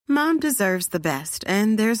Mom deserves the best,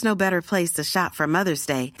 and there's no better place to shop for Mother's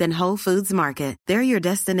Day than Whole Foods Market. They're your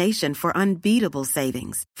destination for unbeatable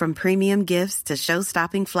savings, from premium gifts to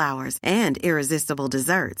show-stopping flowers and irresistible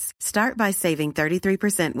desserts. Start by saving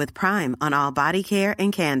 33% with Prime on all body care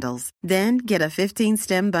and candles. Then get a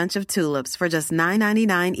 15-stem bunch of tulips for just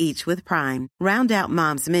 $9.99 each with Prime. Round out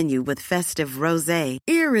Mom's menu with festive rosé,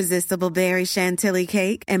 irresistible berry chantilly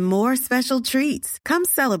cake, and more special treats. Come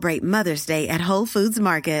celebrate Mother's Day at Whole Foods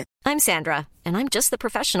Market. I'm Sandra, and I'm just the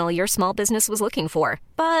professional your small business was looking for.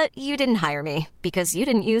 But you didn't hire me because you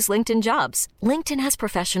didn't use LinkedIn Jobs. LinkedIn has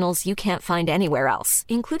professionals you can't find anywhere else,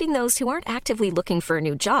 including those who aren't actively looking for a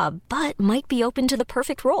new job, but might be open to the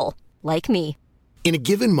perfect role, like me. In a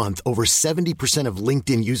given month, over 70% of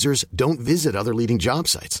LinkedIn users don't visit other leading job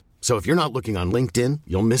sites. So if you're not looking on LinkedIn,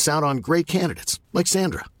 you'll miss out on great candidates like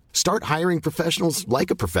Sandra. Start hiring professionals like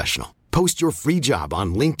a professional. Post your free job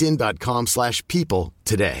on linkedin.com/people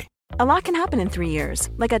today. A lot can happen in 3 years,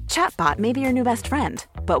 like a chatbot may be your new best friend.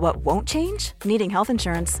 But what won't change? Needing health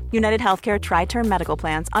insurance. United Healthcare Tri-Term Medical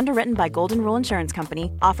Plans, underwritten by Golden Rule Insurance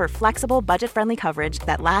Company, offer flexible, budget-friendly coverage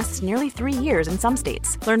that lasts nearly 3 years in some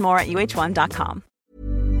states. Learn more at uh1.com.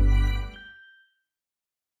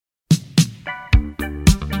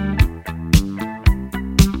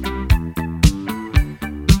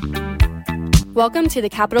 Welcome to the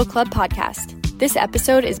Capital Club podcast. This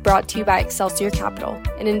episode is brought to you by Excelsior Capital,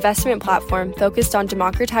 an investment platform focused on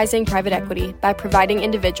democratizing private equity by providing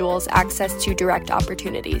individuals access to direct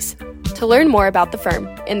opportunities. To learn more about the firm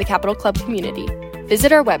and the Capital Club community,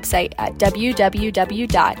 visit our website at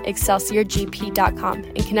www.excelsiorgp.com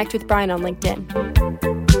and connect with Brian on LinkedIn.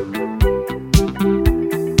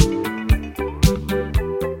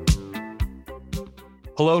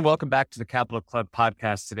 Hello and welcome back to the Capital Club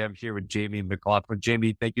podcast. Today I'm here with Jamie McLaughlin.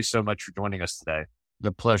 Jamie, thank you so much for joining us today.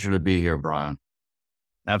 The pleasure to be here, Brian.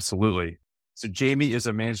 Absolutely. So Jamie is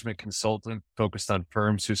a management consultant focused on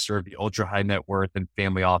firms who serve the ultra high net worth and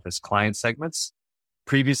family office client segments.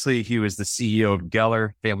 Previously, he was the CEO of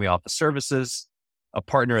Geller Family Office Services, a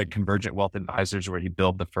partner at Convergent Wealth Advisors, where he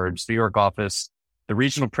built the firm's New York office, the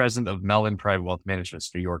regional president of Mellon Private Wealth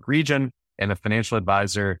Management's New York region, and a financial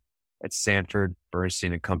advisor at Sanford,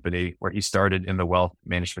 Bernstein and Company, where he started in the wealth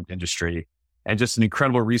management industry. And just an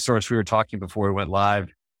incredible resource. We were talking before we went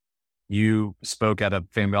live. You spoke at a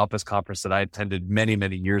family office conference that I attended many,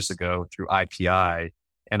 many years ago through IPI.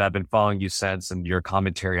 And I've been following you since and your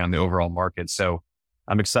commentary on the overall market. So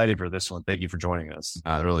I'm excited for this one. Thank you for joining us.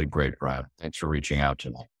 Really great, Brian. Thanks for reaching out to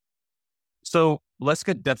me. So let's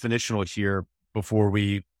get definitional here before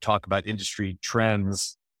we talk about industry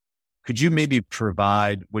trends. Could you maybe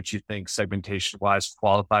provide what you think segmentation-wise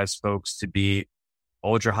qualifies folks to be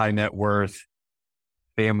ultra high net worth,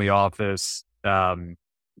 family office,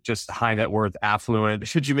 just high net worth, affluent?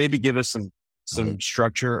 Should you maybe give us some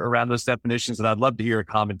structure around those definitions? And I'd love to hear a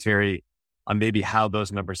commentary on maybe how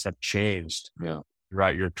those numbers have changed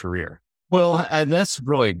throughout your career. Well, and that's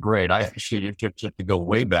really great. I actually just to go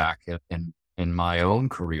way back in my own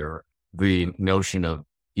career, the notion of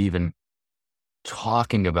even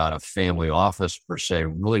talking about a family office per se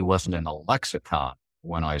really wasn't in the lexicon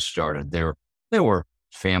when I started. There were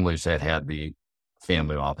families that had the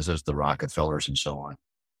family offices, the Rockefellers and so on,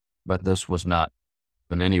 but this was not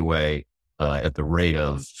in any way at the rate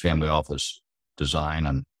of family office design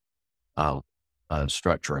and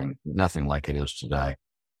structuring, nothing like it is today.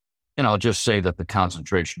 And I'll just say that the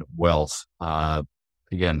concentration of wealth,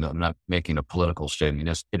 again, I'm not making a political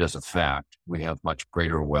statement. It is a fact. We have much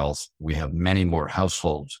greater wealth. We have many more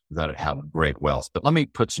households that have great wealth. But let me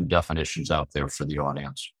put some definitions out there for the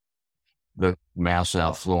audience. The mass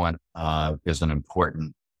affluent is an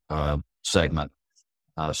important segment.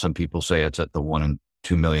 Some people say it's at the $1 and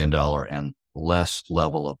 $2 million and less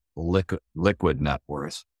level of liquid net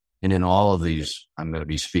worth. And in all of these, I'm going to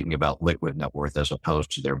be speaking about liquid net worth as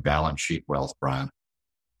opposed to their balance sheet wealth, Brian.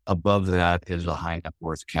 Above that is a high net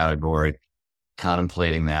worth category.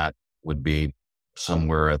 Contemplating that would be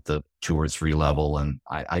somewhere at the 2 or 3 level. And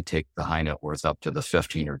I take the high net worth up to the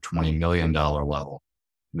 $15 or $20 million level,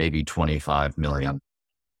 maybe $25 million.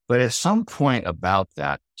 But at some point about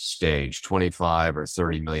that stage, $25 or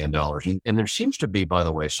 $30 million, and there seems to be, by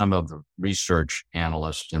the way, some of the research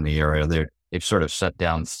analysts in the area, they've sort of set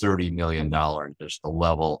down $30 million as the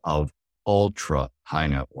level of ultra high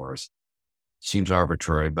net worth. Seems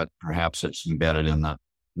arbitrary, but perhaps it's embedded in the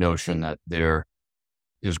notion that there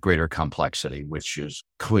is greater complexity, which is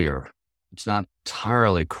clear. It's not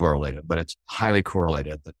entirely correlated, but it's highly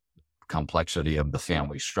correlated. The complexity of the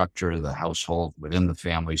family structure, the household within the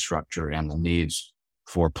family structure, and the needs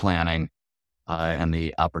for planning and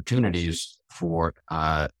the opportunities for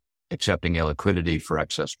accepting illiquidity for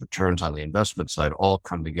excess returns on the investment side, all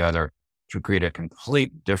come together to create a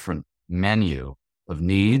complete different menu of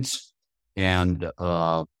needs and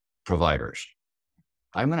providers.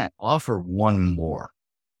 I'm going to offer one more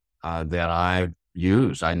that I've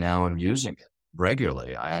used. I now am using it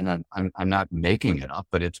regularly. I'm not making it up,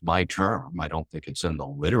 but it's my term. I don't think it's in the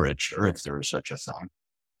literature, if there is such a thing.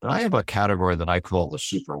 But I have a category that I call the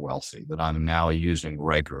super wealthy that I'm now using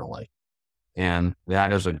regularly. And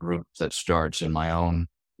that is a group that starts in my own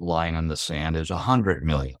line in the sand is 100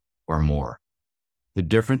 million or more. The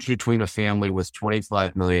difference between a family with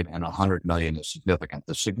 25 million and 100 million is significant.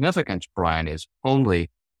 The significance, Brian, is only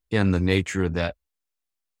in the nature that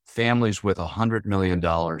families with $100 million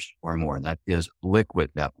or more, that is liquid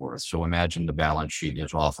net worth. So imagine the balance sheet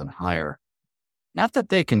is often higher. Not that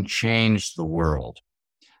they can change the world,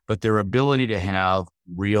 but their ability to have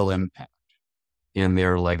real impact in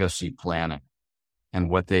their legacy planning and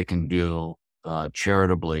what they can do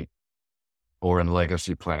charitably or in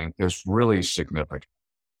legacy planning is really significant.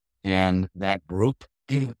 And that group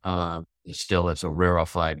still is a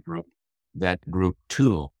rarefied group. That group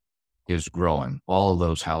too is growing. All of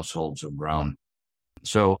those households have grown.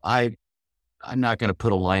 So I'm not going to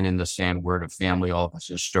put a line in the sand where the family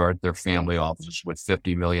offices start their family offices with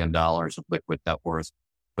 $50 million of liquid net worth,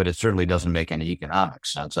 but it certainly doesn't make any economic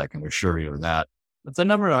sense. I can assure you of that. But the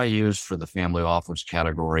number I use for the family office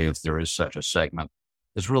category, if there is such a segment,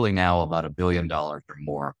 is really now about $1 billion or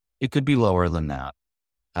more. It could be lower than that.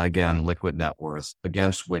 Again, liquid net worth,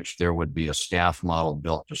 against which there would be a staff model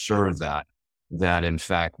built to serve that in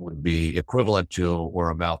fact would be equivalent to or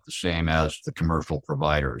about the same as the commercial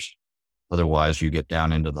providers. Otherwise, you get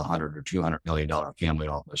down into the $100 or $200 million family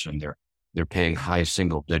office, and they're paying high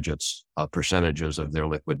single digits percentages of their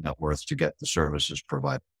liquid net worth to get the services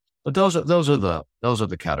provided. But those are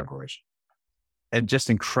the categories. And just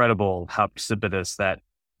incredible how precipitous that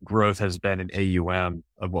growth has been in AUM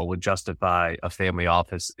of what would justify a family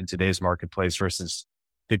office in today's marketplace versus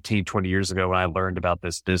 15, 20 years ago when I learned about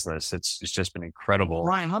this business. It's just been incredible.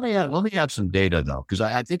 Ryan, let me add some data though, because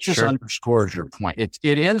I think this underscores your point. It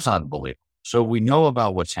is unbelievable. So we know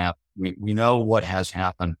about what's happened. We know what has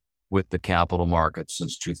happened with the capital markets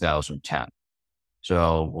since 2010.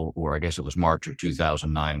 So, or I guess it was March of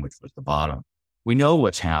 2009, which was the bottom. We know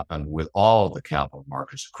what's happened with all the capital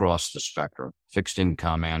markets across the spectrum, fixed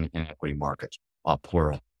income and equity markets,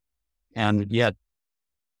 plural. And yet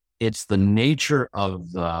it's the nature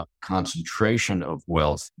of the concentration of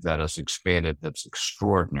wealth that has expanded that's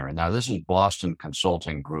extraordinary. Now, this is Boston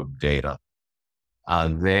Consulting Group data.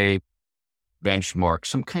 They benchmark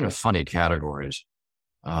some kind of funny categories.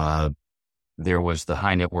 There was the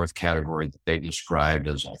high net worth category that they described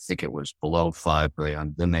as, I think it was below 5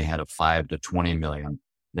 billion. Then they had a 5 to 20 million.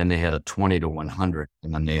 Then they had a 20 to 100,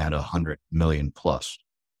 and then they had 100 million plus.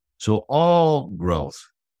 So all growth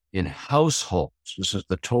in households, this is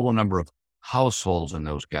the total number of households in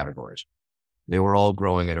those categories. They were all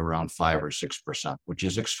growing at around 5 or 6%, which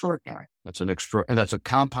is extraordinary. And that's a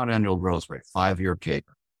compound annual growth rate, 5-year CAGR.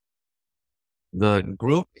 The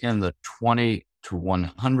group in the 20 to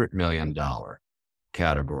 $100 million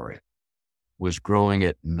category was growing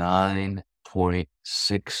at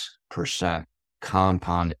 9.6%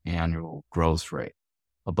 compound annual growth rate.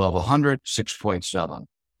 Above 100, 6.7.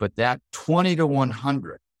 But that 20 to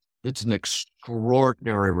 100, it's an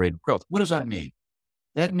extraordinary rate of growth. What does that mean?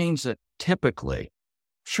 That means that typically,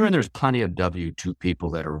 sure, there's plenty of W-2 people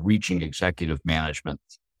that are reaching executive management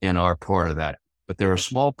and are part of that, but they're a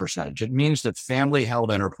small percentage. It means that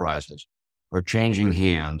family-held enterprises are changing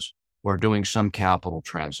hands or doing some capital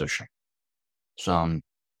transition, some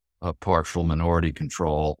partial minority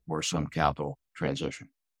control or some capital transition.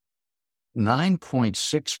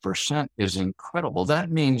 9.6% is incredible.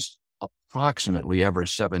 That means approximately every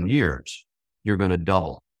 7 years, you're going to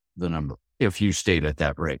double the number if you stayed at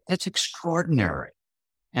that rate. That's extraordinary.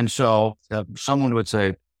 And so someone would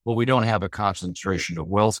say, well, we don't have a concentration of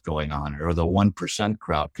wealth going on, or the 1%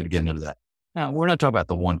 crowd could get into that. Now, we're not talking about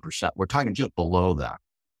the 1%. We're talking just below that.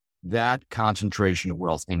 That concentration of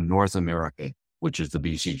wealth in North America, which is the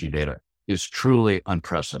BCG data, is truly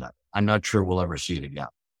unprecedented. I'm not sure we'll ever see it again.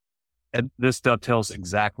 And this dovetails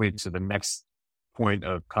exactly to the next point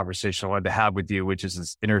of conversation I wanted to have with you, which is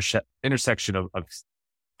this intersection of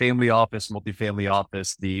family office, multifamily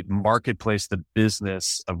office, the marketplace, the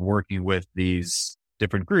business of working with these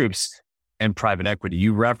different groups, and private equity.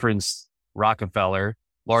 You referenced Rockefeller,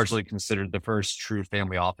 largely considered the first true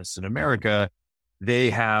family office in America.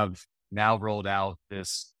 They have now rolled out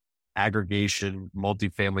this aggregation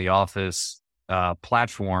multifamily office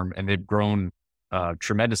platform, and they've grown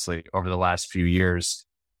tremendously over the last few years.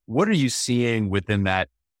 what are you seeing within that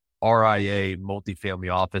RIA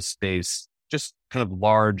multifamily office space, just kind of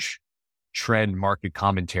large trend market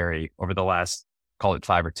commentary over the last, call it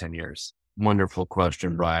 5 or 10 years? Wonderful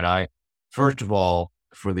question, Brian. First of all,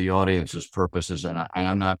 for the audience's purposes, and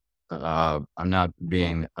I'm not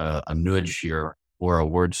being a nudge here or a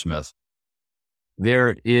wordsmith,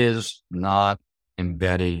 there is not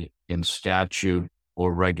embedded in statute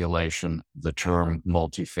or regulation the term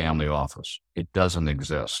multifamily office. It doesn't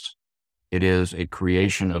exist. It is a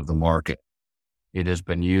creation of the market. It has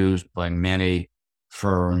been used by many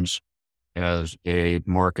firms as a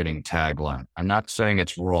marketing tagline. I'm not saying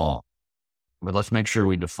it's wrong, but let's make sure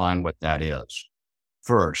we define what that is.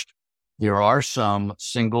 First, there are some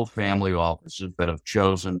single family offices that have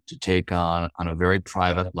chosen to take on a very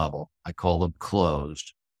private level, I call them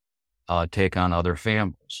closed, take on other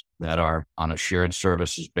families that are on a shared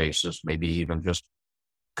services basis, maybe even just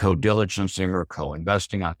co-diligencing or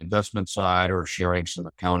co-investing on the investment side or sharing some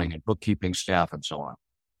accounting and bookkeeping staff and so on. In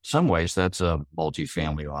some ways, that's a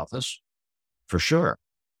multifamily office for sure.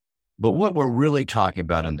 But what we're really talking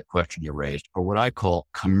about in the question you raised are what I call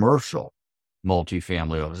commercial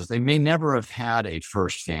multifamily offices. They may never have had a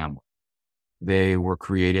first family. They were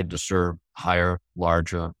created to serve higher,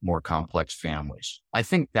 larger, more complex families. I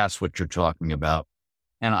think that's what you're talking about.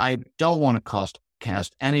 And I don't want to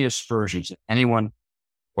cast any aspersions at anyone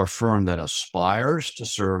or firm that aspires to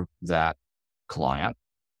serve that client.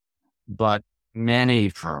 But many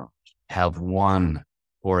firms have one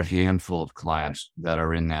or a handful of clients that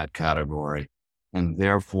are in that category and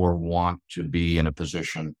therefore want to be in a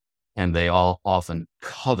position, and they all often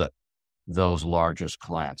covet those largest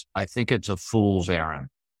clients. I think it's a fool's errand.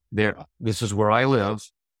 This is where I live.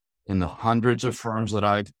 In the hundreds of firms that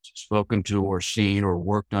I've spoken to or seen or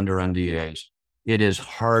worked under NDAs, it is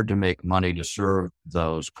hard to make money to serve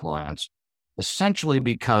those clients, essentially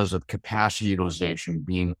because of capacity utilization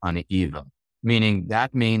being uneven, meaning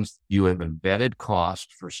that means you have embedded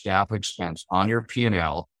cost for staff expense on your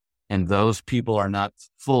P&L, and those people are not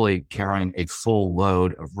fully carrying a full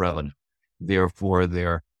load of revenue. Therefore,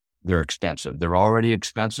 they're expensive. They're already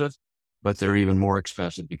expensive, but they're even more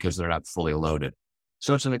expensive because they're not fully loaded.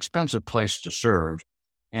 So it's an expensive place to serve.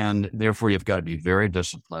 And therefore, you've got to be very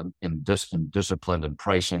disciplined in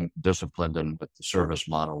pricing, disciplined in what the service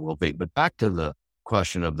model will be. But back to the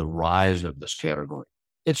question of the rise of this category.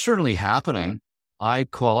 It's certainly happening. I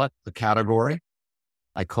call it the category.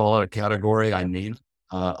 I call it a category,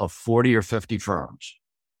 of 40 or 50 firms.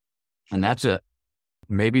 And that's it.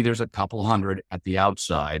 Maybe there's a couple hundred at the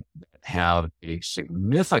outside that have a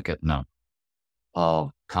significant number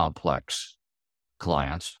of complex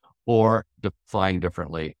clients, or defined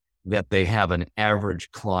differently, that they have an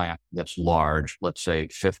average client that's large, let's say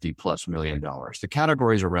 $50+ million. The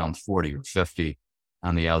category is around 40 or 50.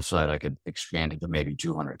 On the outside, I could expand it to maybe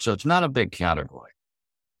 200. So it's not a big category.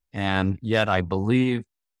 And yet I believe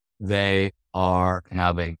they are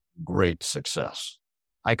having great success.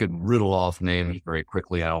 I could riddle off names very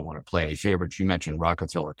quickly. I don't want to play any favorites. You mentioned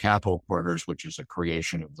Rockefeller Capital Partners, which is a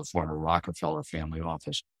creation of the former Rockefeller family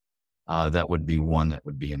office. That would be one that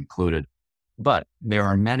would be included. But there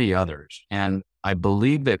are many others. And I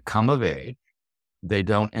believe that come of age, they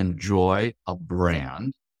don't enjoy a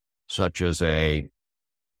brand such as a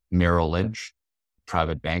Merrill Lynch,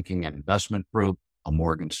 private banking and investment group, a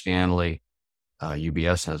Morgan Stanley,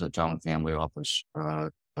 UBS has its own family office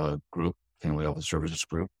group, family office services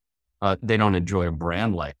group. They don't enjoy a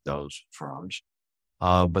brand like those firms,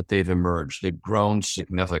 but they've emerged. They've grown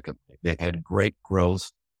significantly. They've had great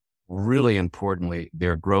growth. Really importantly,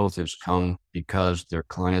 their growth has come because their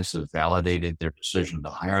clients have validated their decision to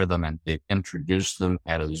hire them, and they've introduced them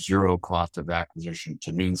at a zero cost of acquisition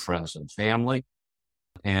to new friends and family.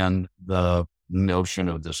 And the notion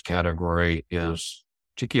of this category is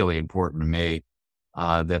particularly important to me,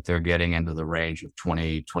 that they're getting into the range of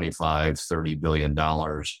 20, 25, $30 billion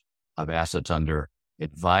of assets under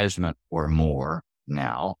advisement or more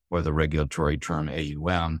now, or the regulatory term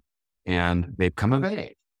AUM, and they've come of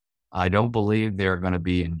age. I don't believe they're going to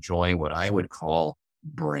be enjoying what I would call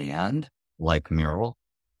brand like Merrill,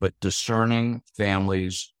 but discerning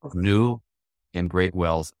families of new and great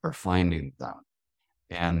wealth are finding them.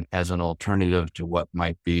 And as an alternative to what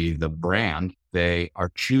might be the brand, they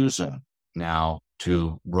are choosing now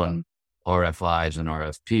to run RFIs and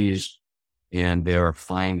RFPs, and they're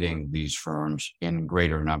finding these firms in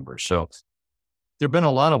greater numbers. So there have been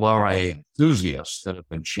a lot of RIA enthusiasts that have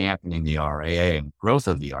been championing the RIA and growth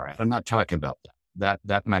of the RIA. I'm not talking about that.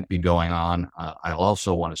 That might be going on. I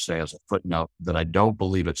also want to say as a footnote that I don't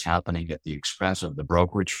believe it's happening at the expense of the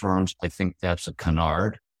brokerage firms. I think that's a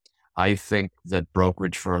canard. I think that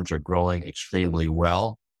brokerage firms are growing extremely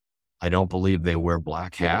well. I don't believe they wear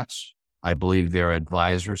black hats. I believe their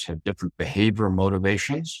advisors have different behavior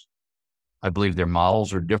motivations. I believe their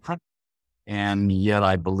models are different. And yet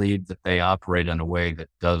I believe that they operate in a way that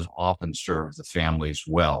does often serve the families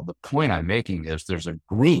well. The point I'm making is there's a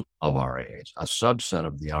group of RIAs, a subset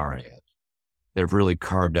of the RIAs. They've really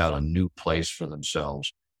carved out a new place for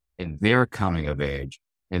themselves in their coming of age,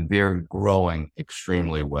 and they're growing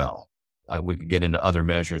extremely well. We could get into other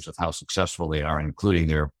measures of how successful they are, including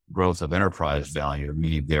their growth of enterprise value,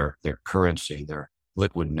 meaning their currency, their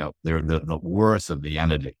liquid note, the worth of the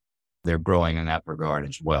entity. They're growing in that regard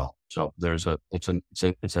as well. So it's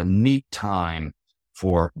a neat time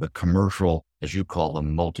for the commercial, as you call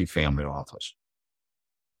them, multifamily office.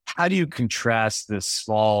 How do you contrast this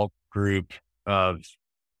small group of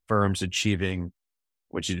firms achieving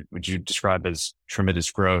what you describe as tremendous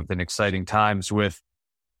growth and exciting times with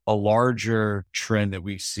a larger trend that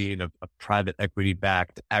we've seen of private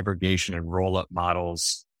equity-backed aggregation and roll-up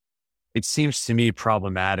models? It seems to me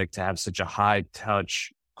problematic to have such a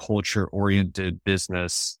high-touch, culture-oriented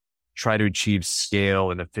business try to achieve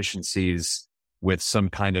scale and efficiencies with some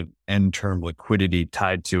kind of end-term liquidity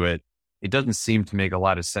tied to it. It doesn't seem to make a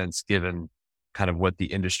lot of sense given kind of what the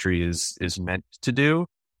industry is meant to do.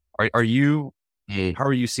 How are you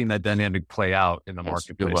seeing that dynamic play out in the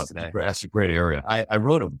marketplace today? That's a great area. I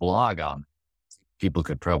wrote a blog on, people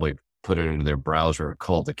could probably put it into their browser,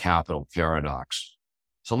 called The Capital Paradox.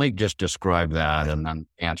 So let me just describe that and then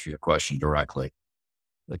answer your question directly.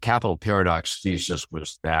 The Capital Paradox thesis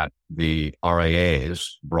was that the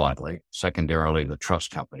RIAs broadly, secondarily the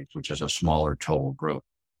trust companies, which is a smaller total group,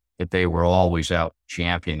 that they were always out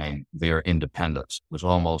championing their independence. It was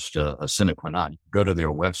almost a sine qua non. You go to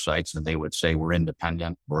their websites and they would say, we're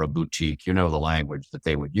independent, we're a boutique. You know the language that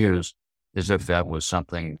they would use, as if that was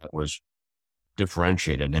something that was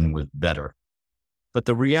differentiated and was better. But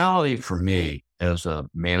the reality for me as a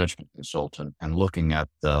management consultant and looking at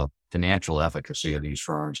the financial efficacy of these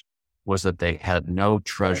firms was that they had no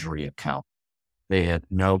treasury account. They had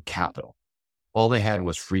no capital. All they had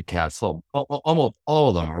was free cash flow. Almost all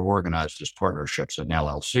of them are organized as partnerships and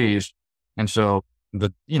LLCs. And so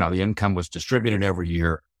the income was distributed every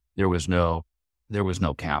year. There was no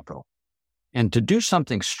capital. And to do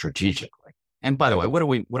something strategically, and by the way, what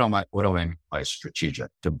do I mean by strategic?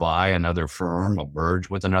 To buy another firm, or merge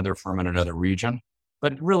with another firm in another region.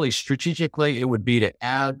 But really strategically, it would be to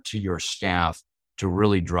add to your staff to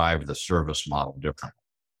really drive the service model differently.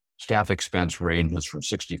 Staff expense ranges from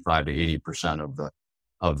 65 to 80%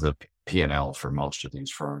 of the P&L for most of these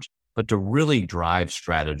firms. But to really drive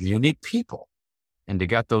strategy, you need people. And to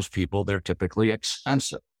get those people, they're typically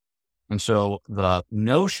expensive. And so the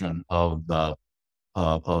notion of the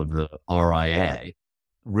RIA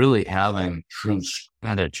really having true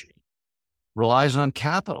strategy relies on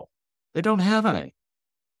capital. They don't have any.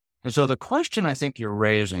 And so the question I think you're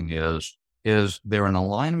raising is there an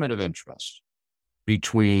alignment of interest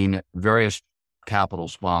between various capital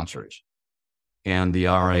sponsors and the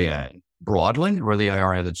RIA broadly, or the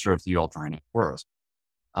RIA that serves the ultra high net worth?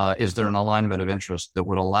 Is there an alignment of interest that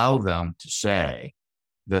would allow them to say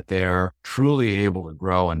that they're truly able to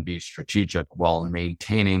grow and be strategic while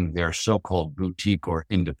maintaining their so-called boutique or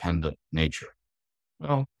independent nature?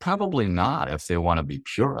 Well, probably not if they want to be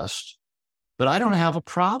purist. But I don't have a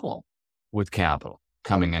problem with capital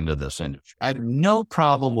coming into this industry. I have no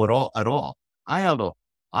problem at all. I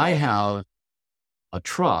have a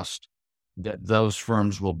trust that those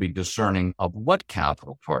firms will be discerning of what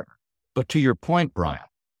capital partner. But to your point, Brian,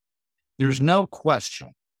 there's no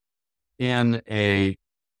question in a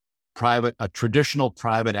traditional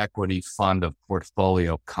private equity fund of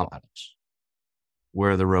portfolio companies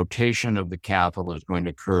where the rotation of the capital is going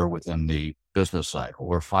to occur within the business cycle,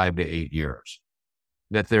 or 5 to 8 years,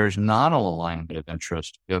 that there's not an alignment of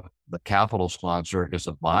interest if the capital sponsor is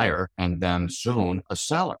a buyer and then soon a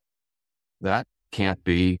seller. That can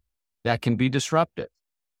be disruptive.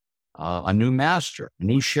 A new master, a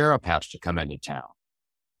new sheriff has to come into town.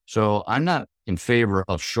 So I'm not in favor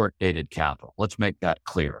of short-dated capital. Let's make that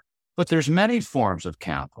clear. But there's many forms of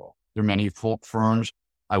capital. There are many firms,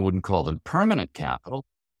 I wouldn't call them permanent capital,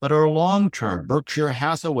 but are long-term Berkshire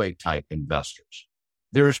Hathaway type investors.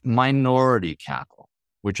 There's minority capital,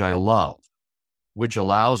 which I love, which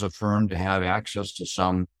allows a firm to have access to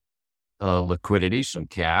some liquidity, some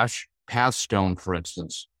cash. Pathstone, for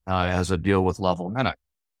instance, has a deal with Level Minute.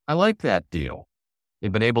 I like that deal.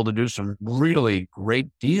 They've been able to do some really great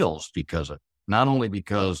deals because of it. Not only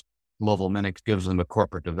because Level Minute gives them a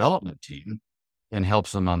corporate development team and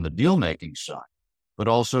helps them on the deal-making side, but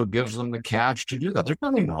also gives them the cash to do that. There's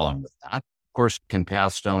nothing wrong with that. Of course, can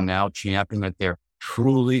Pathstone now champion that they're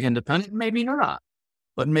truly independent? Maybe not,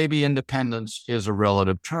 but maybe independence is a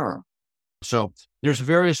relative term. So there's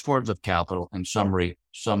various forms of capital, in summary,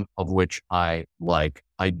 some of which I like.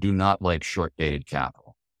 I do not like short-dated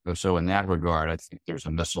capital. So in that regard, I think there's a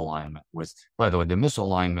misalignment with, by the way, the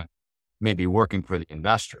misalignment may be working for the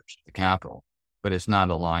investors, the capital, but it's not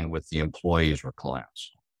aligned with the employees or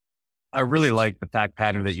clients. I really like the fact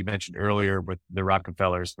pattern that you mentioned earlier with the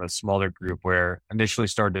Rockefellers, the smaller group where initially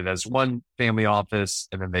started as one family office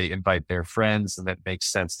and then they invite their friends, and that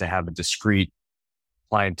makes sense to have a discrete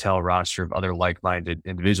clientele roster of other like-minded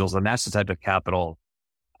individuals. And that's the type of capital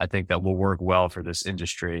I think that will work well for this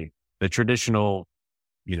industry. The traditional,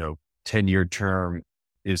 10-year term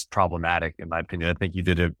is problematic, in my opinion. I think you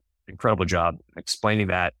did an incredible job explaining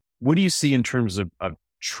that. What do you see in terms of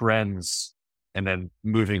trends and then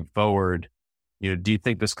moving forward? Do you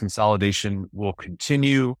think this consolidation will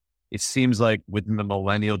continue? It seems like within the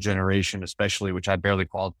millennial generation, especially, which I barely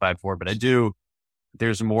qualified for, but I do,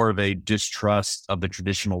 there's more of a distrust of the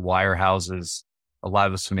traditional wirehouses. A lot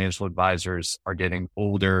of those financial advisors are getting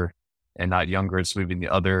older and not younger. It's moving the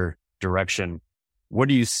other direction. What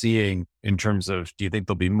are you seeing in terms of, do you think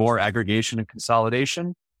there'll be more aggregation and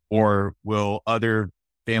consolidation, or will other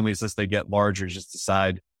families, as they get larger, just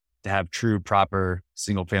decide to have true, proper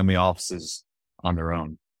single family offices on their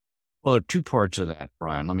own? Well, there are two parts of that,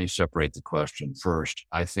 Brian. Let me separate the question first.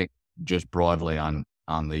 I think just broadly on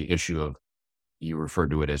the issue of, you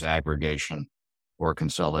referred to it as aggregation or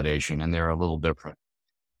consolidation, and they're a little different.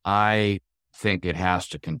 I think it has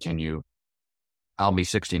to continue. I'll be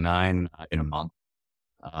 69 in a month.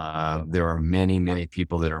 There are many, many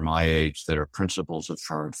people that are my age that are principals of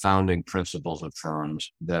firms, founding principals of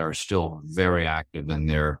firms that are still very active in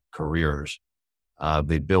their careers.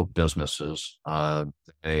 They built businesses.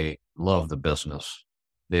 They love the business.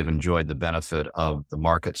 They've enjoyed the benefit of the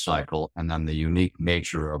market cycle and then the unique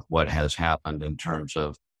nature of what has happened in terms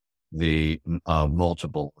of the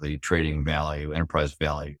multiple, the trading value, enterprise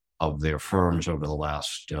value of their firms over the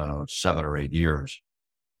last 7 or 8 years.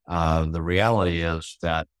 The reality is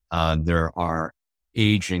that there are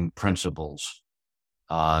aging principles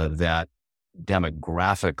that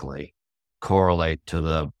demographically correlate to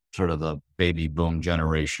the sort of the baby boom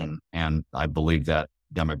generation. And I believe that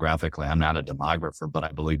demographically, I'm not a demographer, but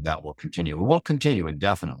I believe that will continue. It won't continue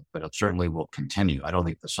indefinitely, but it certainly will continue. I don't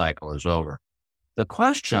think the cycle is over. The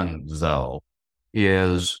question, though,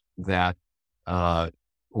 is that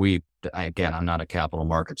again, I'm not a capital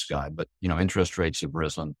markets guy, but, interest rates have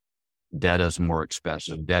risen. Debt is more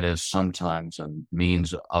expensive. Debt is sometimes a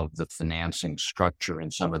means of the financing structure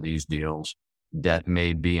in some of these deals. Debt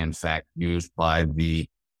may be, in fact, used by the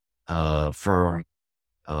firm,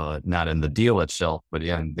 not in the deal itself, but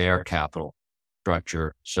in their capital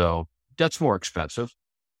structure. So debt's more expensive.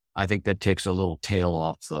 I think that takes a little tail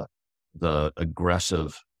off the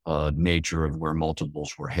aggressive nature of where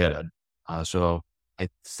multiples were headed. So I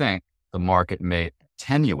think the market may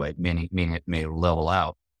attenuate, meaning it may level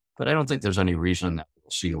out, but I don't think there's any reason that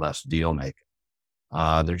we'll see less deal making.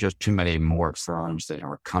 There's just too many more firms that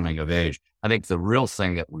are coming of age. I think the real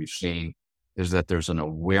thing that we've seen is that there's an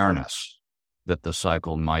awareness that the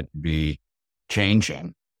cycle might be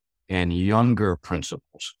changing, and younger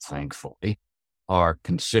principals, thankfully, are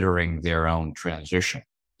considering their own transition.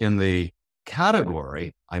 In the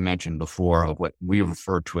category I mentioned before of what we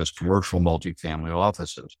refer to as commercial multifamily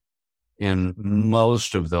offices, in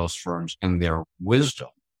most of those firms, in their wisdom,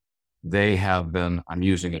 they have been, I'm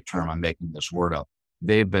using a term, I'm making this word up,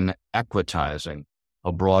 they've been equitizing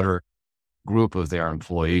a broader group of their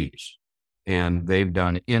employees. And they've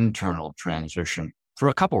done internal transition for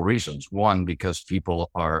a couple of reasons. One, because people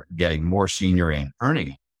are getting more senior and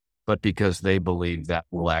earning, but because they believe that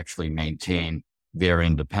will actually maintain their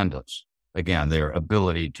independence. Again, their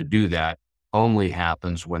ability to do that only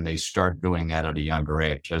happens when they start doing that at a younger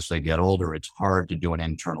age. As they get older, it's hard to do an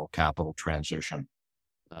internal capital transition.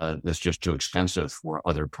 That's just too expensive for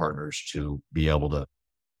other partners to be able to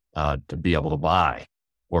buy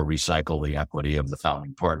or recycle the equity of the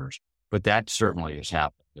founding partners. But that certainly has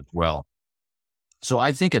happened as well. So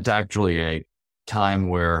I think it's actually a time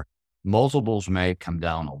where multiples may come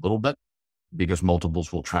down a little bit, because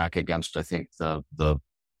multiples will track against, I think, the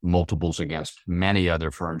multiples against many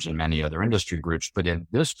other firms and many other industry groups. But in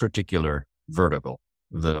this particular vertical,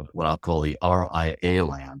 what I'll call the RIA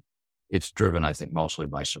land, it's driven, I think, mostly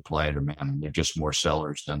by supply and demand. And there are just more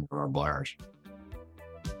sellers than there are buyers.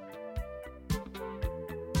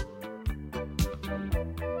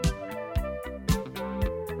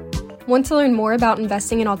 Want to learn more about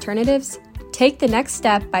investing in alternatives? Take the next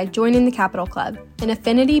step by joining the Capital Club, an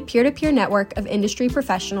affinity peer-to-peer network of industry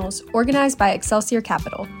professionals organized by Excelsior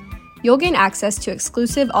Capital. You'll gain access to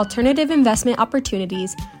exclusive alternative investment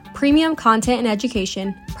opportunities, premium content and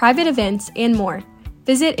education, private events, and more.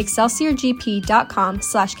 Visit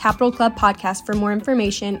excelsiorgp.com/Capital Club podcast for more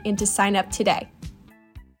information and to sign up today.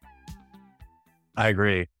 I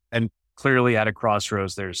agree. And clearly at a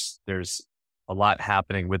crossroads, there's a lot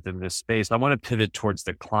happening within this space. I want to pivot towards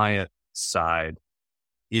the client side.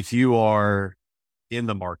 If you are in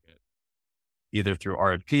the market, either through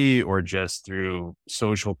RFP or just through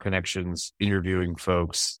social connections, interviewing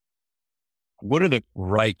folks, what are the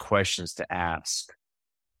right questions to ask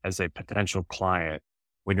as a potential client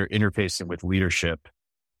when you're interfacing with leadership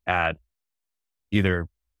at either,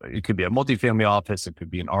 it could be a multifamily office, it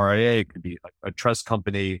could be an RIA, it could be a trust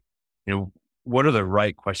company. What are the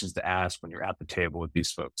right questions to ask when you're at the table with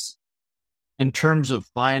these folks? In terms of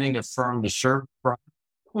finding a firm to serve, well,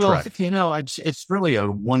 Correct. It's really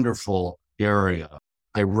a wonderful area.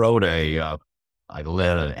 I led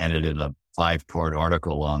and edited a 5-part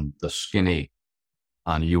article on the skinny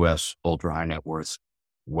on U.S. ultra high net worth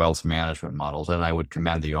wealth management models. And I would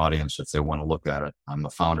commend the audience if they want to look at it. I'm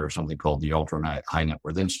the founder of something called the Ultra High Net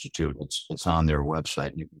Worth Institute. It's on their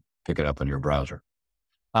website. You can pick it up in your browser.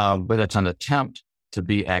 But it's an attempt to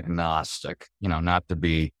be agnostic, not to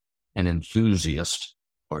be an enthusiast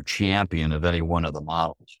or champion of any one of the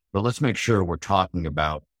models. But let's make sure we're talking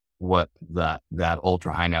about what that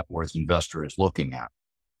ultra high net worth investor is looking at.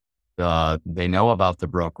 They know about the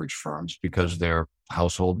brokerage firms because they're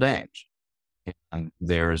household names. And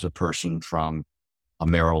there is a person from a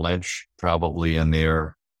Merrill Lynch, probably in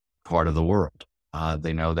their part of the world.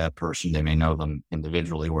 They know that person. They may know them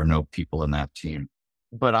individually or know people in that team.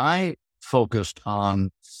 But I focused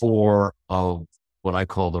on 4 of what I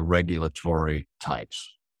call the regulatory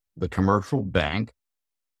types. The commercial bank,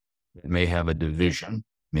 it may have a division,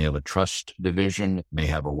 may have a trust division, it may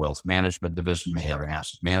have a wealth management division, may have an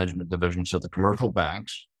asset management division. So the commercial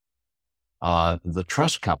banks, the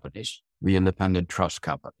trust companies, the independent trust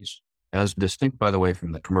companies, as distinct, by the way,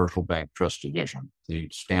 from the commercial bank trust division, the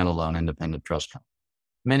standalone independent trust company,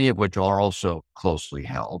 many of which are also closely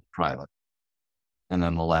held private. And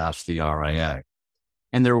then the last, the RIA.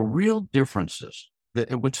 And there are real differences.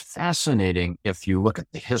 What's fascinating if you look at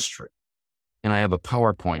the history, and I have a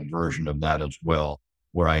PowerPoint version of that as well,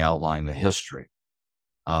 where I outline the history,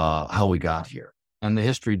 how we got here. And the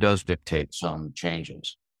history does dictate some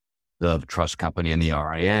changes. The trust company and the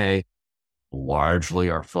RIA largely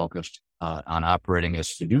are focused on operating as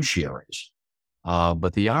fiduciaries.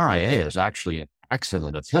 But the RIA is actually an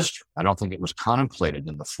accident of history. I don't think it was contemplated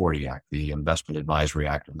in the 40 Act, the Investment Advisory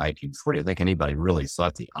Act of 1940. I think anybody really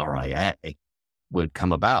thought the RIA would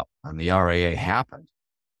come about, and the RIA happened.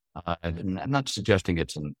 And I'm not suggesting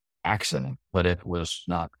it's an accident, but it was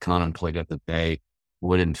not contemplated that they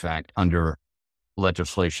would, in fact, under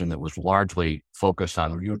legislation that was largely focused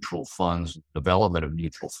on mutual funds, development of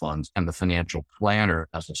mutual funds, and the financial planner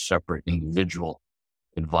as a separate individual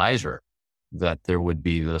advisor, that there would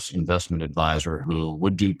be this investment advisor who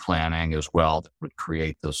would do planning as well, that would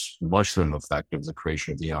create this mushroom effect of the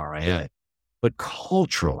creation of the RIA. But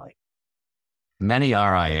culturally, many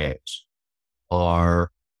RIAs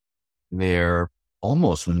they're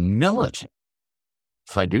almost militant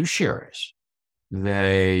fiduciaries.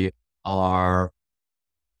 They are,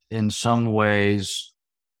 in some ways,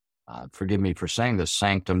 forgive me for saying this,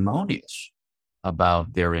 sanctimonious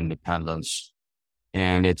about their independence.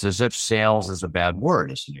 And it's as if sales is a bad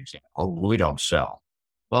word, as an example. Oh, we don't sell.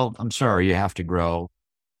 Well, I'm sorry, you have to grow.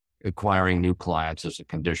 Acquiring new clients is a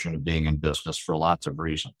condition of being in business for lots of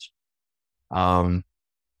reasons.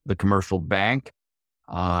 The commercial bank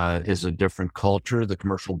is a different culture. The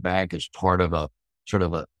commercial bank is part of a sort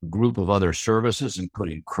of a group of other services,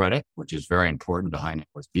 including credit, which is very important to high net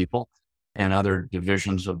worth people, and other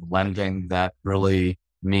divisions of lending that really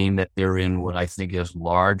mean that they're in what I think is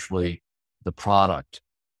largely the product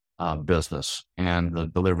business and the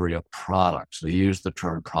delivery of products. They use the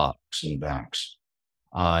term products in banks.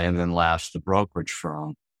 And then last, the brokerage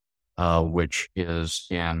firm, which is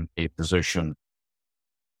in a position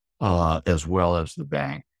as well as the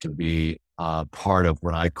bank to be part of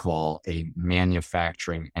what I call a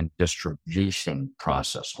manufacturing and distribution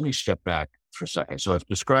process. Let me step back for a second. So I've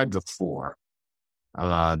described the 4,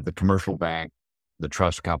 the commercial bank, the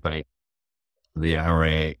trust company, the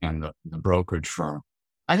RIA, and the brokerage firm.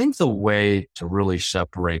 I think the way to really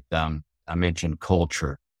separate them, I mentioned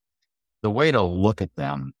culture, the way to look at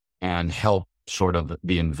them and help sort of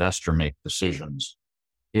the investor make decisions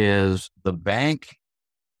is the bank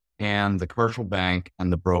and the commercial bank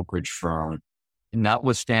and the brokerage firm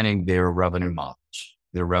notwithstanding their revenue models.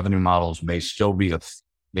 Their revenue models may still be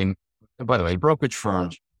by the way, brokerage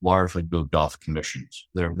firms largely moved off commissions.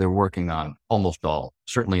 They're working on almost all,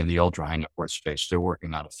 certainly in the ultra high net worth space, they're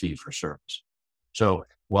working on a fee for service. So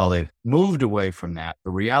while they've moved away from that,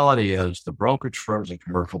 the reality is the brokerage firms and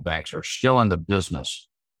commercial banks are still in the business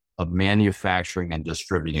of manufacturing and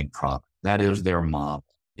distributing product. That is their model.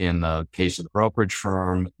 In the case of the brokerage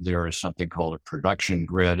firm, there is something called a production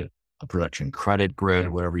grid, a production credit grid,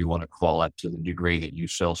 whatever you want to call it, to the degree that you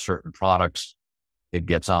sell certain products. It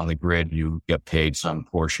gets on the grid, you get paid some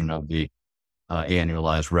portion of the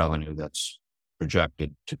annualized revenue that's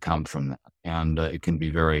projected to come from that. And it can be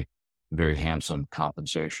very, very handsome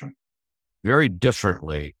compensation. Very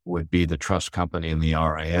differently would be the trust company and the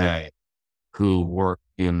RIA, who work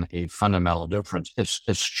in a fundamental difference. It's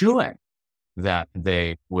eschewing that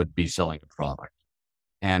they would be selling a product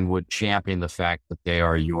and would champion the fact that they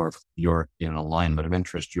are your in alignment of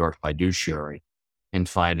interest, your fiduciary in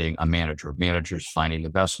finding a manager, managers finding the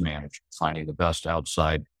best manager, finding the best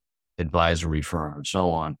outside advisory firm, and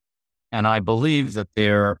so on. And I believe that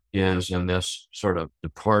there is, in this sort of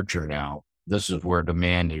departure now, this is where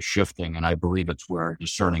demand is shifting. And I believe it's where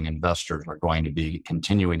discerning investors are going to be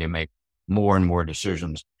continuing to make more and more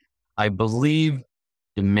decisions. I believe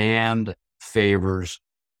demand favors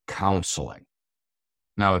counseling.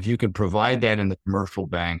 Now, if you can provide that in the commercial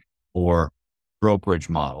bank or brokerage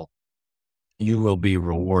model, you will be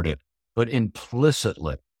rewarded. But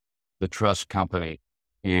implicitly, the trust company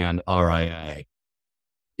and RIA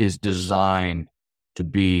is designed to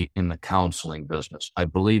be in the counseling business. I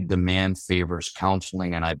believe demand favors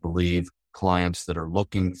counseling, and I believe clients that are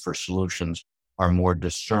looking for solutions are more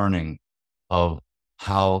discerning of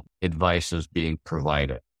how advice is being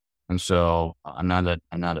provided. And so I'm not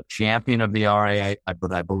a champion of the RIA,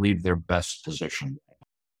 but I believe they're best positioned.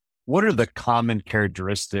 What are the common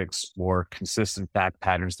characteristics or consistent fact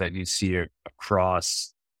patterns that you see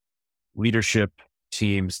across leadership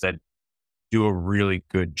teams that do a really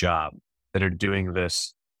good job, that are doing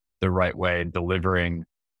this the right way and delivering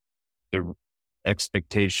the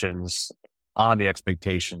expectations of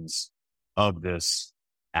this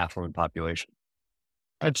affluent population?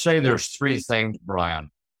 I'd say there's three things,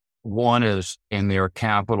 Brian. One is in their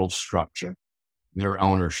capital structure, their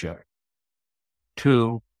ownership.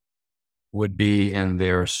 Two would be in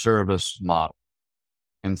their service model.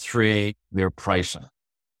 And three, their pricing.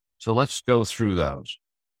 So let's go through those.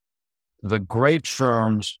 The great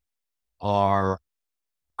firms are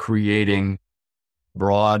creating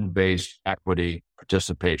broad-based equity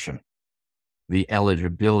participation, the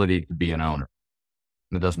eligibility to be an owner.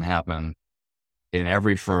 It doesn't happen in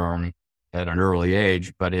every firm at an early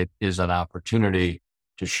age, but it is an opportunity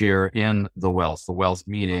to share in the wealth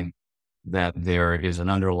meaning that there is an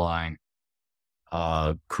underlying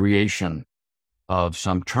creation of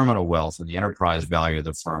some terminal wealth in the enterprise value of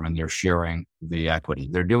the firm, and they're sharing the equity.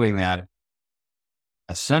 They're doing that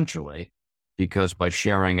essentially because by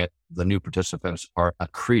sharing it, the new participants are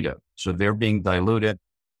accretive. So they're being diluted,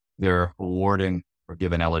 they're awarding or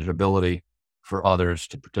given eligibility for others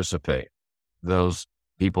to participate. Those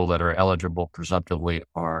people that are eligible presumptively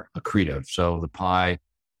are accretive. So the pie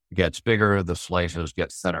gets bigger, the slices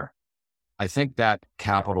get thinner. I think that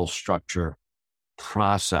capital structure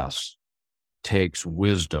process takes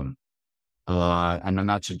wisdom. And I'm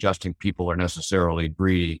not suggesting people are necessarily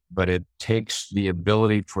greedy, but it takes the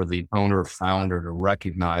ability for the owner founder to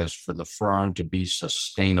recognize for the firm to be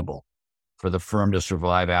sustainable, for the firm to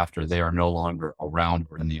survive after they are no longer around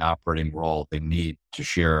or in the operating role they need to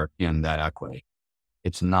share in that equity.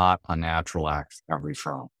 It's not a natural act for every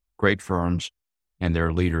firm. Great firms and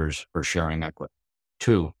their leaders are sharing equity.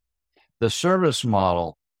 Two, the service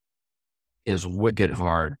model is wicked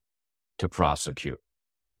hard to prosecute.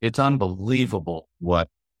 It's unbelievable what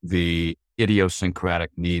the idiosyncratic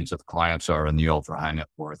needs of clients are in the ultra high net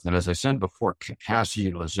worth. And as I said before, capacity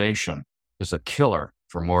utilization is a killer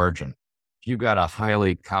for margin. If you've got a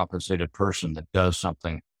highly compensated person that does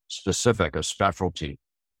something specific, a specialty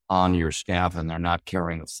on your staff, and they're not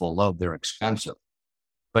carrying the full load, they're expensive.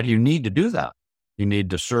 But you need to do that. You need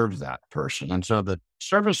to serve that person. And so the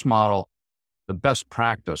service model, the best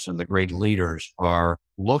practice and the great leaders are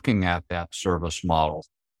looking at that service model,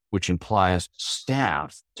 which implies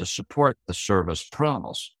staff to support the service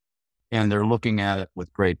promise. And they're looking at it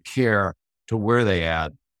with great care to where they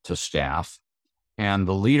add to staff. And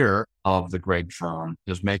the leader of the great firm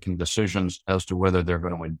is making decisions as to whether they're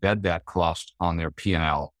going to embed that cost on their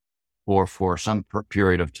P&L or for some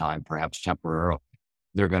period of time, perhaps temporarily,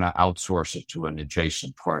 they're going to outsource it to an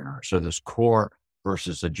adjacent partner. So this core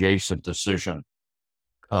versus adjacent decision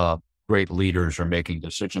great leaders are making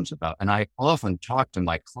decisions about. And I often talk to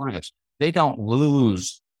my clients, they don't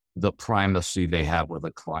lose the primacy they have with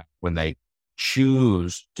a client when they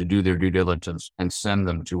choose to do their due diligence and send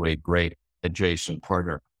them to a great adjacent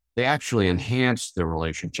partner. They actually enhance their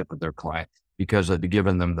relationship with their client because they've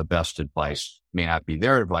given them the best advice. It may not be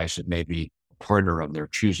their advice, it may be a partner of their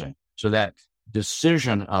choosing. So that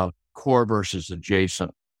decision of core versus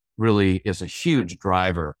adjacent really is a huge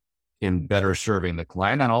driver in better serving the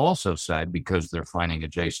client. And I'll also say, because they're finding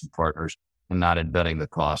adjacent partners and not embedding the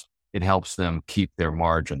cost, it helps them keep their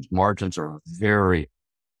margins. Margins are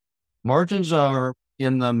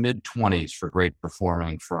in the mid-20s for great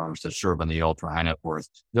performing firms that serve in the ultra high net worth.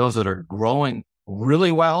 Those that are growing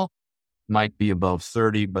really well might be above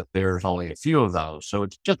 30, but there's only a few of those. So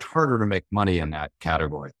it's just harder to make money in that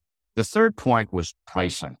category. The third point was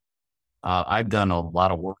pricing. I've done a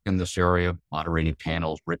lot of work in this area, moderating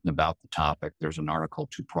panels, written about the topic. There's an article,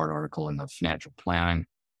 2-part article in the Financial Planning.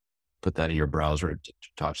 Put that in your browser. It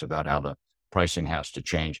talks about how the pricing has to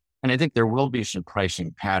change. And I think there will be some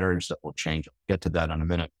pricing patterns that will change. I'll get to that in a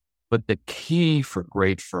minute. But the key for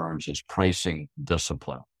great firms is pricing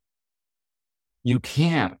discipline. You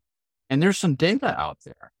can't. And there's some data out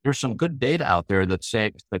there. There's some good data out there that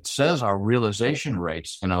says our realization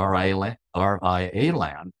rates in RIA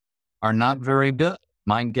land are not very good.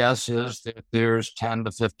 My guess is that there's 10 to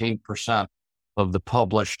 15% of the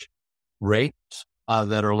published rates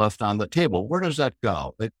that are left on the table. Where does that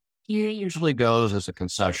go? It usually goes as a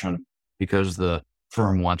concession because the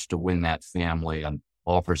firm wants to win that family and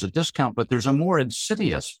offers a discount. But there's a more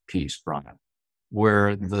insidious piece, Brian,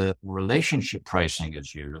 where the relationship pricing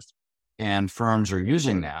is used. And firms are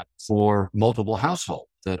using that for multiple households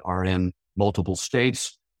that are in multiple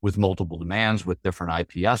states with multiple demands, with different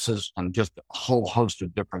IPSs and just a whole host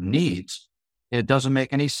of different needs. It doesn't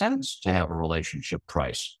make any sense to have a relationship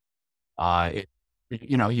price.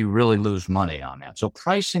 You really lose money on that. So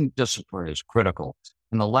pricing discipline is critical.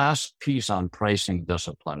 And the last piece on pricing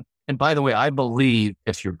discipline, and by the way, I believe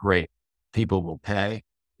if you're great, people will pay.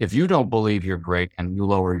 If you don't believe you're great and you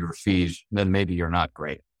lower your fees, then maybe you're not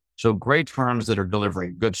great. So great firms that are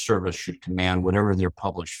delivering good service should command whatever their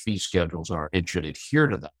published fee schedules are. It should adhere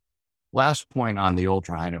to them. Last point on the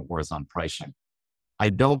ultra high net worth on pricing.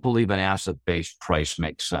 I don't believe an asset-based price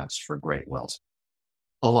makes sense for great wealth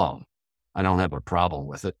alone. I don't have a problem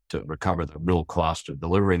with it to recover the real cost of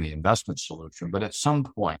delivering the investment solution. But at some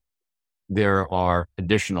point, there are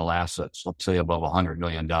additional assets, let's say above $100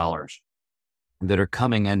 million, that are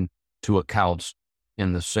coming into accounts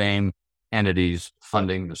in the same entities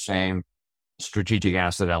funding the same strategic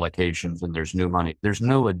asset allocations, and there's new money. There's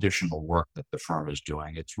no additional work that the firm is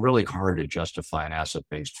doing. It's really hard to justify an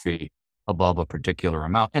asset-based fee above a particular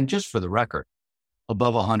amount. And just for the record,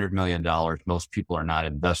 above $100 million, most people are not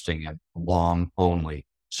investing in long-only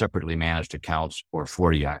separately managed accounts or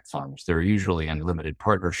 40 Act funds. They're usually in limited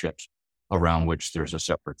partnerships around which there's a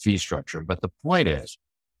separate fee structure. But the point is,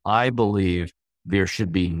 I believe there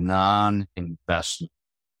should be non-investment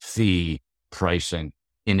fee pricing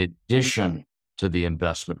in addition to the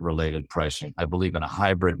investment-related pricing. I believe in a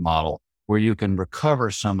hybrid model where you can recover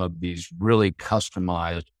some of these really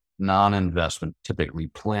customized non-investment, typically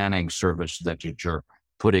planning service that you're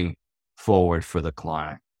putting forward for the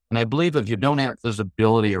client. And I believe if you don't have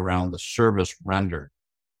visibility around the service rendered,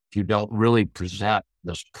 if you don't really present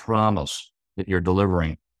this promise that you're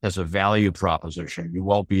delivering as a value proposition, you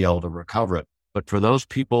won't be able to recover it. But for those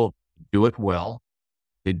people who do it well,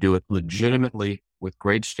 they do it legitimately with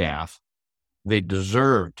great staff, they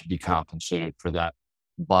deserve to be compensated for that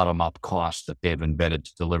bottom-up cost that they've embedded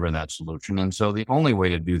to deliver that solution. And so the only way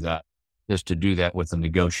to do that is to do that with a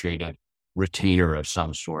negotiated retainer of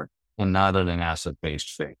some sort and not at an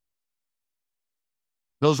asset-based fee.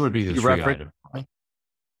 Those would be the three items. Right?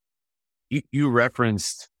 You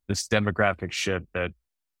referenced this demographic shift that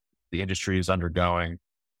the industry is undergoing.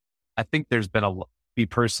 I think there's been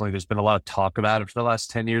there's been a lot of talk about it for the last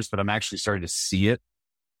 10 years, but I'm actually starting to see it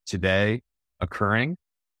today occurring.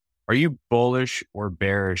 Are you bullish or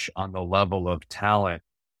bearish on the level of talent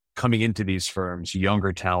coming into these firms,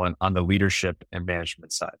 younger talent on the leadership and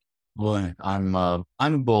management side? Boy,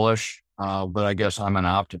 I'm bullish, but I guess I'm an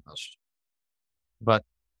optimist. But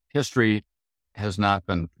history has not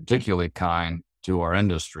been particularly kind to our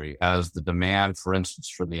industry as the demand, for instance,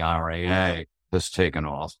 for the RIA has taken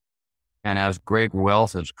off. And as great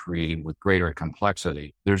wealth is created with greater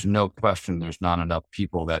complexity, there's no question there's not enough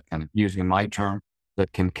people that can, using my term,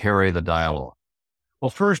 that can carry the dialogue.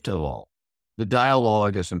 Well, first of all, the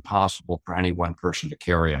dialogue is impossible for any one person to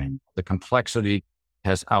carry anymore. The complexity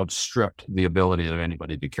has outstripped the ability of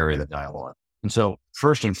anybody to carry the dialogue. And so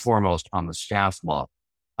first and foremost on the staff model,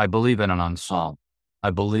 I believe in an ensemble. I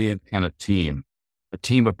believe in a team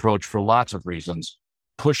approach for lots of reasons,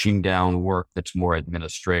 pushing down work that's more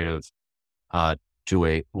administrative to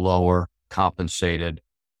a lower compensated,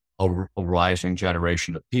 a rising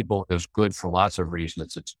generation of people is good for lots of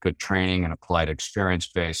reasons. It's good training and applied experience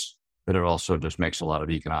base, but it also just makes a lot of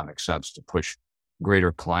economic sense to push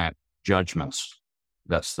greater client judgments.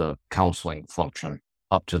 That's the counseling function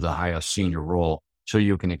up to the highest senior role. So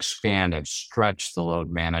you can expand and stretch the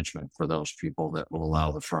load management for those people that will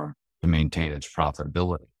allow the firm to maintain its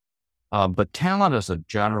profitability. But talent as a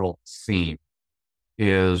general theme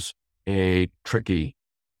is a tricky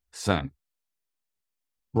thing.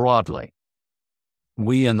 Broadly,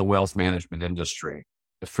 we in the wealth management industry,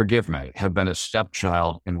 forgive me, have been a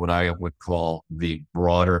stepchild in what I would call the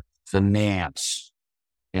broader finance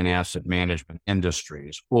and asset management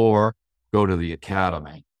industries, or go to the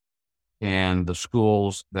academy. And the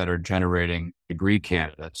schools that are generating degree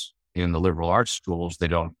candidates in the liberal arts schools, they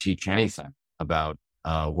don't teach anything about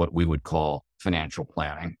what we would call financial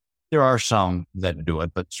planning. There are some that do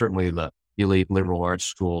it, but certainly the elite liberal arts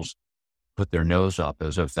schools put their nose up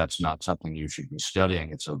as if that's not something you should be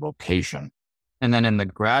studying. It's a vocation. And then in the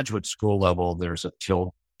graduate school level, there's a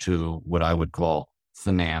tilt to what I would call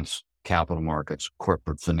finance, capital markets,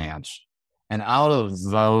 corporate finance. And out of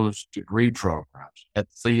those degree programs at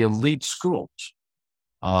the elite schools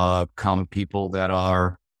come people that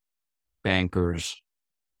are bankers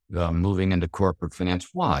moving into corporate finance.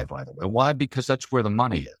 Why, by the way? Why? Because that's where the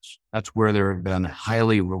money is. That's where there have been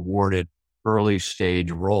highly rewarded early stage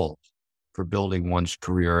roles for building one's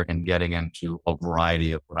career and getting into a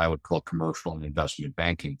variety of what I would call commercial and investment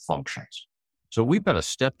banking functions. So we've been a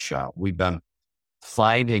stepchild. We've been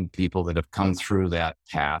finding people that have come through that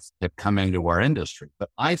path that come into our industry. But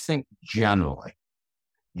I think generally,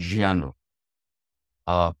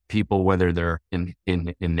 people, whether they're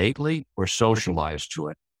innately or socialized to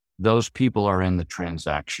it, those people are in the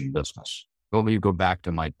transaction business. Let me go back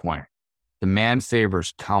to my point. Demand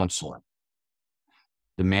favors counseling.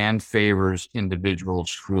 Demand favors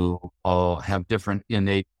individuals who have different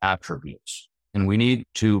innate attributes. And we need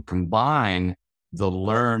to combine the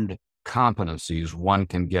learned competencies one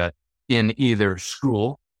can get in either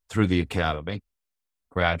school through the academy,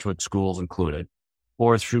 graduate schools included,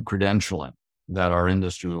 or through credentialing that our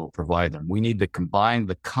industry will provide them. We need to combine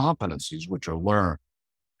the competencies which are learned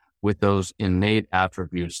with those innate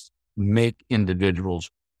attributes, make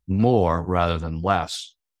individuals more rather than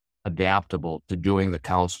less adaptable to doing the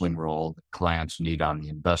counseling role that clients need on the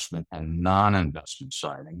investment and non-investment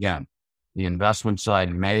side. Again, the investment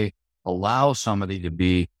side may allow somebody to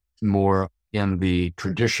be more in the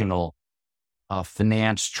traditional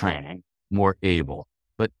finance training, more able,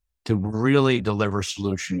 but to really deliver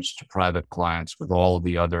solutions to private clients with all of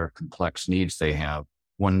the other complex needs they have,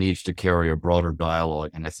 one needs to carry a broader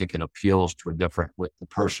dialogue. And I think it appeals to with the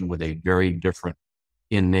person with a very different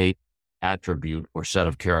innate attribute or set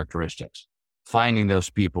of characteristics. Finding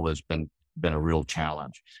those people has been a real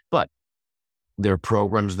challenge, but there are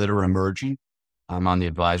programs that are emerging. I'm on the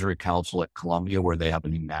advisory council at Columbia, where they have a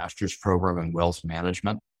new master's program in wealth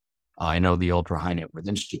management. I know the Ultra High Net Worth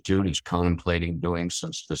Institute is contemplating doing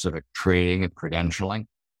some specific training and credentialing.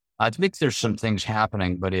 I think there's some things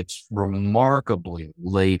happening, but it's remarkably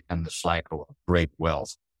late in the cycle of great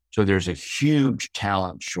wealth. So there's a huge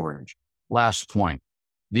talent shortage. Last point.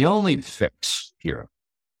 The only fix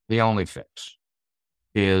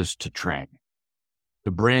is to train,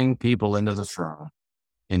 to bring people into the firm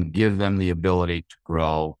and give them the ability to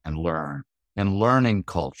grow and learn, and learning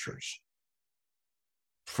cultures.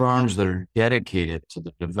 Firms that are dedicated to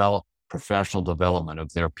the professional development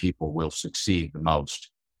of their people will succeed the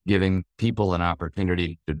most, giving people an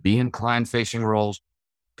opportunity to be in client-facing roles,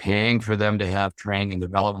 paying for them to have training and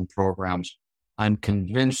development programs. I'm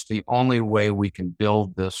convinced the only way we can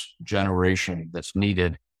build this generation that's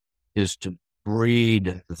needed is to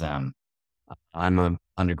breed them. I'm an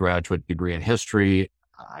undergraduate degree in history.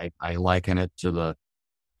 I liken it to the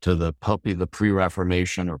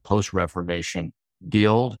pre-Reformation or post-Reformation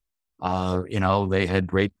guild. They had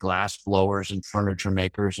great glass blowers and furniture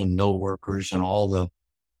makers and mill workers and all the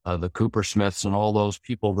coopersmiths and all those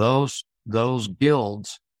people. Those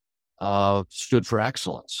guilds stood for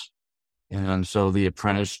excellence. And so the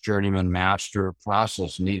apprentice, journeyman, master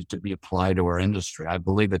process needs to be applied to our industry. I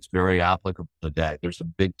believe it's very applicable today. There's a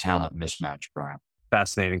big talent mismatch, Brian.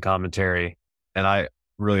 Fascinating commentary. And I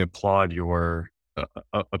really applaud your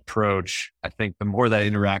approach. I think the more that I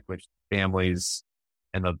interact with families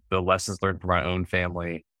and the lessons learned from our own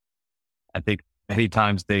family, I think many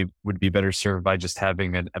times they would be better served by just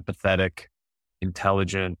having an empathetic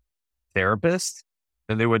intelligent therapist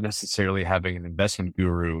than they would necessarily having an investment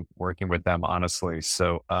guru working with them, honestly.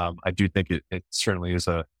 So I do think it certainly is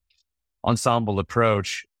a ensemble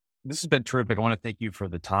approach. This has been terrific. I want to thank you for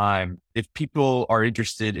the time. If people are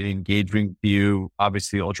interested in engaging with you,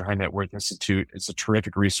 obviously Ultra High Net Worth Institute is a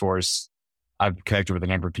terrific resource. I've connected with a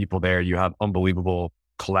number of people there. You have unbelievable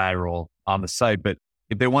collateral on the site. But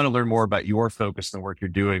if they want to learn more about your focus and the work you're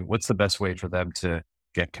doing, what's the best way for them to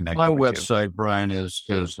get connected My with website, you? Brian, is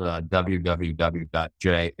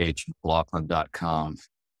www.jhmclaughlin.com.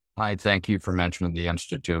 I thank you for mentioning the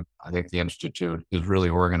Institute. I think the Institute is really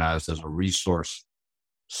organized as a resource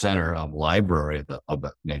center, a library of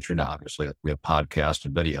that nature. Now, obviously, we have podcasts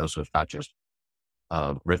and videos, so it's not just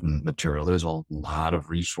written material. There's a lot of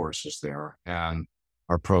resources there and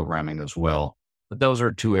our programming as well. But those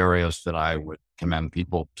are two areas that I would commend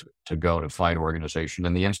people to go to find organization.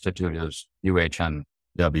 And the Institute is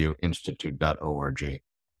uhnwinstitute.org.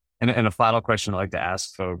 And a final question I'd like to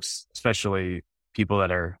ask folks, especially people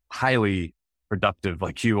that are highly productive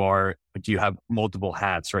like you are, like you have multiple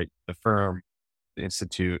hats, right? The firm, the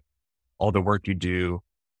Institute, all the work you do,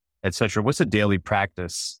 et cetera. What's a daily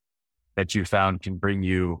practice that you found can bring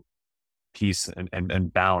you peace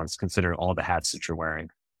and balance, considering all the hats that you're wearing?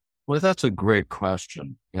 Well, that's a great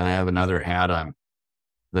question. And I have another hat. I'm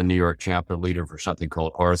the New York chapter leader for something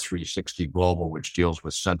called R360 Global, which deals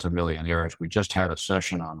with centimillionaires. We just had a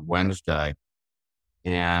session on Wednesday,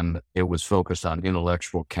 and it was focused on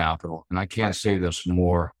intellectual capital. And I can't say this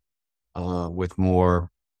more with more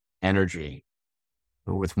energy,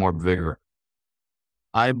 but with more vigor.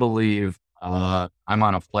 I believe I'm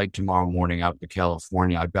on a flight tomorrow morning out to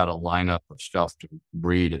California. I've got a lineup of stuff to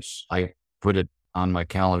read. I put it on my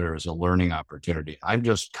calendar as a learning opportunity. I'm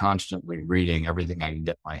just constantly reading everything I can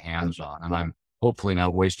get my hands on. And I'm hopefully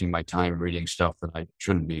not wasting my time reading stuff that I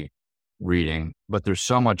shouldn't be reading. But there's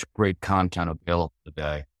so much great content available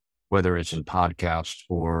today, whether it's in podcasts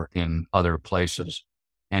or in other places.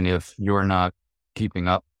 And if you're not keeping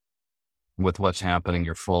up with what's happening,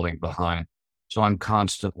 you're falling behind. So I'm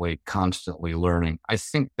constantly learning. I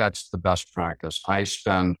think that's the best practice.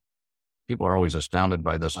 People are always astounded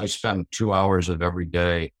by this. I spend 2 hours of every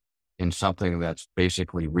day in something that's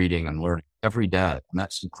basically reading and learning every day. And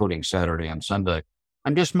that's including Saturday and Sunday.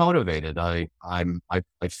 I'm just motivated. I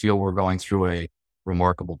feel we're going through a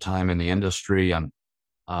remarkable time in the industry, and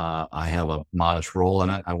I have a modest role in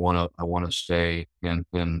it. I want to stay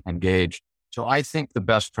engaged. So I think the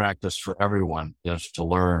best practice for everyone is to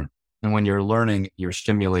learn. And when you're learning, you're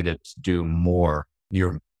stimulated to do more.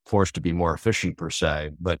 You're forced to be more efficient per se,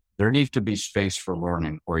 but there needs to be space for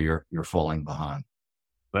learning or you're falling behind.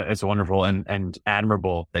 But it's wonderful and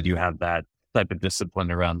admirable that you have that type of discipline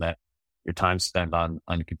around that, your time spent on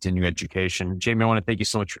continuing education. Jamie, I want to thank you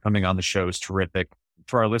so much for coming on the show. It's terrific.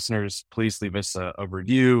 For our listeners, please leave us a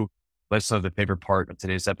review. Let us know the favorite part of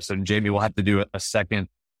today's episode. And Jamie, we'll have to do a second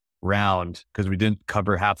round because we didn't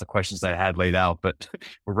cover half the questions that I had laid out, but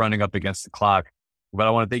we're running up against the clock. But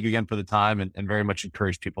I want to thank you again for the time and very much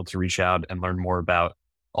encourage people to reach out and learn more about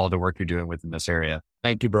all the work you're doing within this area.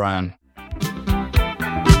 Thank you, Brian.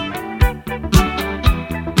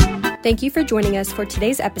 Thank you for joining us for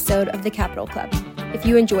today's episode of The Capital Club. If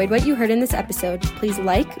you enjoyed what you heard in this episode, please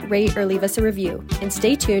like, rate, or leave us a review, and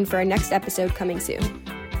stay tuned for our next episode coming soon.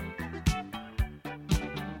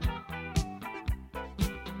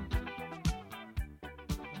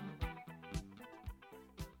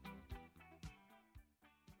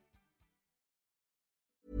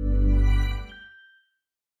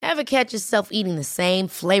 Ever catch yourself eating the same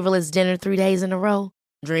flavorless dinner 3 days in a row?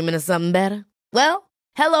 Dreaming of something better? Well,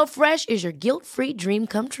 HelloFresh is your guilt-free dream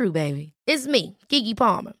come true, baby. It's me, Keke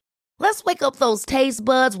Palmer. Let's wake up those taste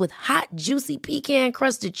buds with hot, juicy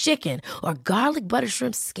pecan-crusted chicken or garlic butter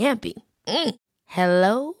shrimp scampi.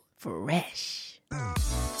 HelloFresh.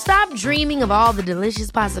 Stop dreaming of all the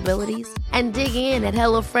delicious possibilities and dig in at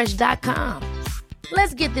HelloFresh.com.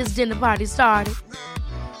 Let's get this dinner party started.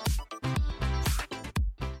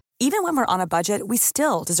 Even when we're on a budget, we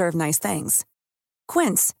still deserve nice things.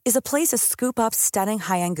 Quince is a place to scoop up stunning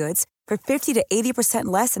high-end goods for 50 to 80%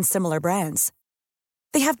 less than similar brands.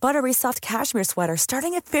 They have buttery soft cashmere sweaters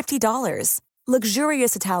starting at $50,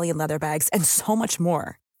 luxurious Italian leather bags, and so much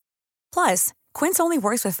more. Plus, Quince only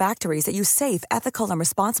works with factories that use safe, ethical, and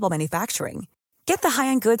responsible manufacturing. Get the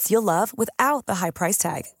high-end goods you'll love without the high price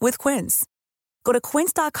tag with Quince. Go to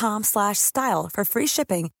quince.com/style for free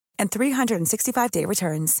shipping and 365-day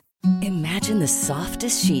returns. Imagine the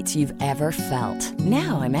softest sheets you've ever felt.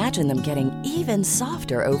 Now imagine them getting even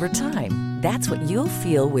softer over time. That's what you'll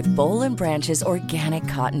feel with Boll & Branch's organic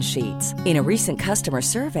cotton sheets. In a recent customer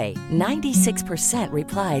survey, 96%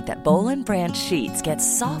 replied that Boll & Branch sheets get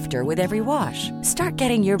softer with every wash. Start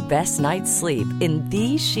getting your best night's sleep in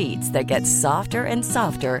these sheets that get softer and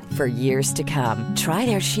softer for years to come. Try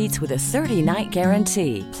their sheets with a 30-night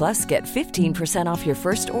guarantee. Plus, get 15% off your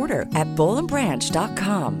first order at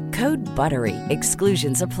bollandbranch.com. Code BUTTERY.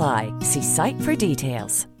 Exclusions apply. See site for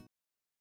details.